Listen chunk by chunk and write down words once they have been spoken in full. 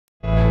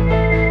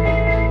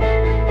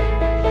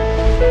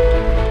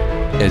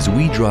As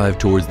we drive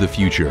towards the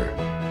future,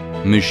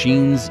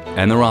 machines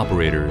and their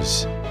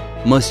operators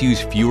must use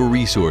fewer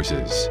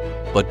resources,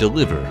 but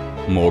deliver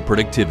more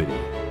productivity.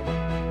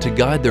 To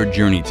guide their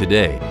journey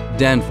today,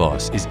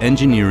 Danfoss is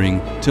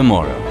engineering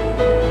tomorrow.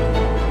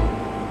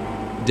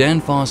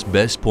 Danfoss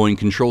Best Point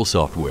Control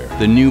software,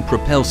 the new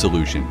Propel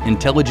solution,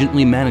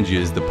 intelligently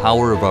manages the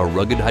power of our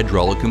rugged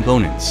hydraulic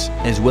components,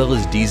 as well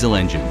as diesel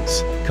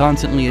engines,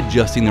 constantly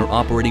adjusting their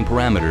operating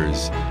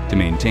parameters to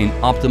maintain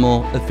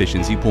optimal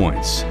efficiency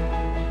points,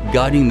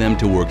 guiding them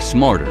to work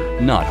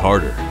smarter, not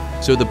harder,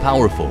 so the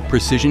powerful,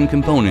 precision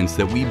components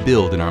that we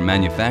build in our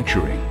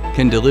manufacturing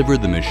can deliver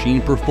the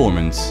machine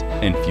performance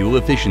and fuel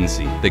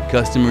efficiency that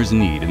customers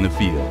need in the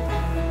field.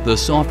 The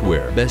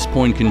software Best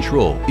Point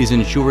Control is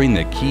ensuring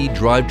that key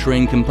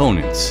drivetrain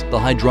components, the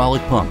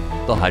hydraulic pump,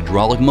 the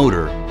hydraulic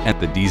motor, and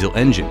the diesel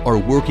engine are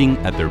working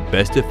at their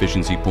best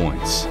efficiency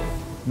points.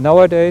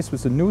 Nowadays,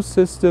 with the new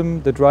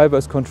system, the driver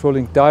is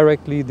controlling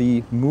directly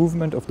the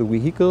movement of the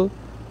vehicle,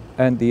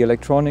 and the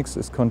electronics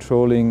is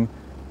controlling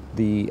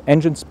the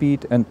engine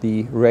speed and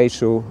the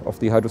ratio of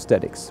the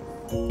hydrostatics.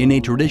 In a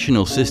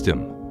traditional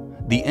system,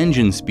 the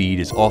engine speed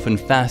is often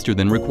faster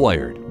than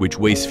required, which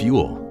wastes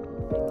fuel.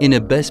 In a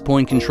Best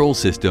Point Control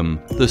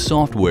system, the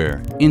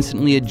software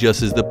instantly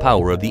adjusts the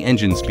power of the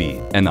engine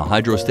speed and the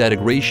hydrostatic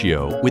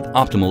ratio with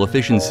optimal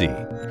efficiency.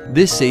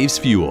 This saves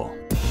fuel.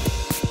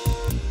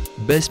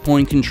 Best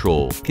Point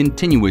Control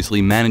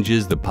continuously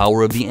manages the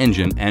power of the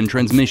engine and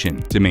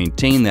transmission to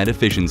maintain that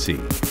efficiency,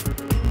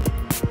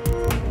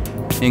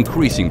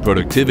 increasing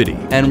productivity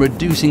and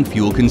reducing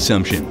fuel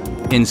consumption.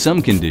 In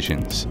some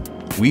conditions,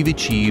 we've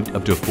achieved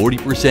up to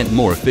 40%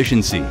 more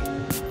efficiency,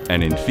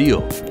 and in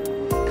field,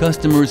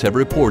 customers have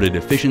reported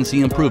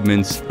efficiency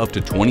improvements up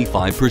to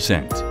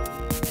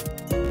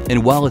 25%.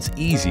 And while it's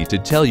easy to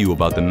tell you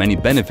about the many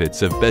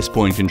benefits of Best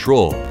Point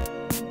Control,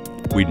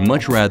 we'd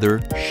much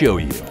rather show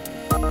you.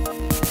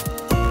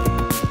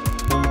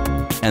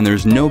 And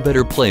there's no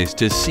better place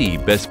to see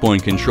Best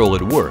Point Control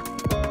at work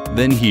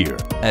than here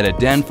at a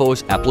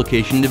Danfoss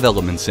Application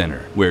Development Center,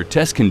 where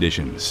test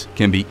conditions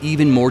can be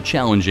even more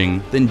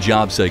challenging than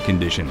job site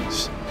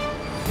conditions.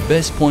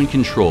 Best Point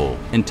Control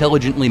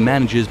intelligently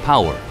manages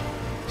power,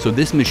 so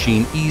this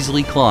machine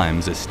easily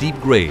climbs a steep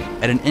grade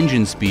at an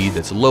engine speed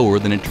that's lower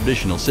than a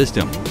traditional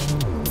system.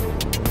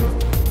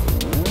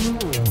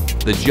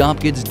 The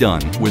job gets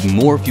done with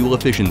more fuel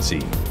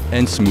efficiency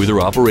and smoother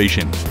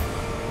operation.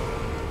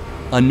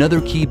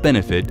 Another key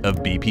benefit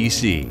of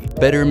BPC,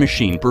 better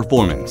machine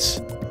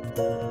performance.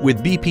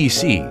 With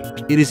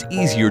BPC, it is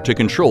easier to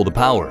control the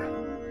power.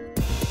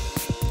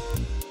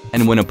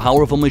 And when a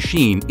powerful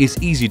machine is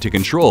easy to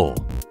control,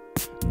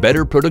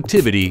 better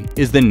productivity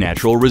is the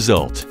natural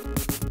result.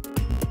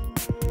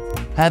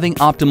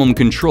 Having optimum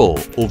control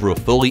over a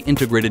fully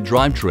integrated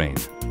drivetrain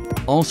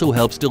also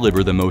helps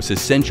deliver the most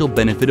essential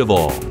benefit of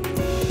all,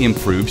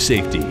 improved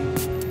safety.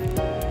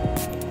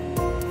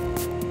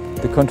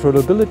 The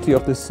controllability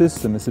of the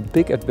system is a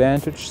big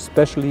advantage,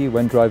 especially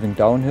when driving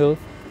downhill.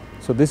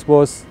 So this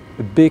was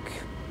a big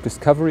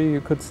discovery,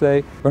 you could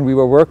say, when we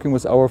were working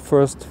with our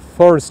first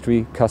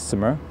forestry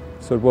customer.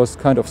 So it was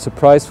kind of a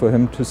surprise for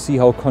him to see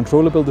how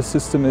controllable the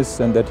system is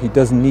and that he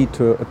doesn't need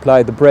to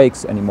apply the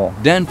brakes anymore.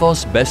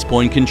 Danfoss Best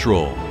Point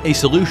Control, a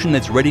solution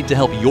that's ready to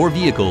help your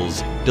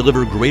vehicles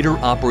deliver greater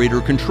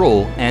operator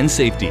control and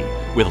safety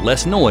with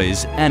less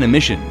noise and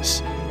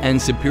emissions, and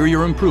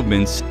superior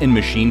improvements in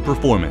machine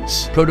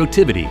performance,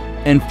 productivity,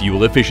 and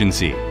fuel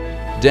efficiency.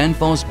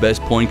 Danfoss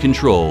Best Point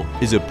Control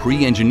is a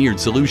pre-engineered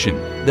solution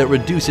that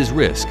reduces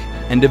risk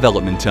and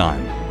development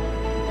time,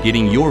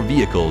 getting your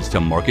vehicles to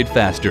market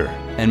faster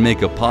and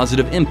make a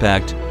positive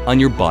impact on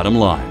your bottom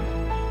line.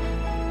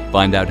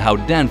 Find out how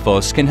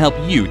Danfoss can help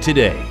you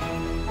today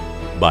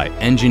by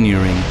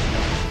engineering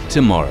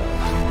tomorrow.